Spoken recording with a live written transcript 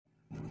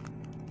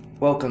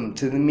Welcome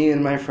to the Me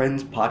and My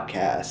Friends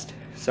podcast.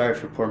 Sorry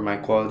for poor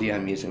mic quality,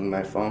 I'm using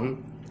my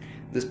phone.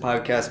 This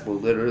podcast will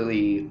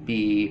literally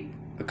be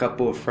a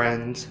couple of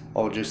friends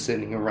all just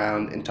sitting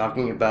around and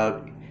talking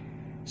about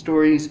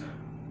stories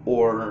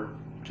or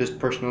just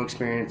personal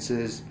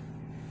experiences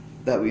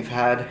that we've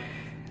had.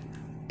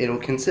 It'll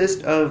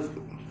consist of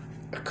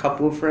a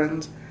couple of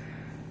friends,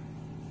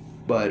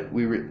 but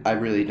I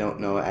really don't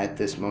know at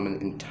this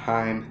moment in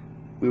time.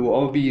 We will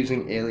all be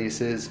using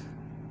aliases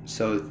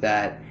so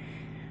that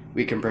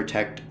we can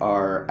protect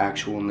our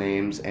actual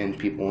names and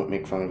people won't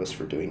make fun of us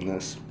for doing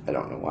this. I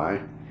don't know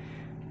why.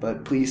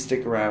 But please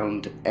stick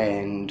around,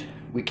 and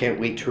we can't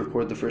wait to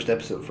record the first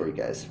episode for you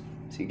guys.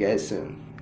 See you guys soon.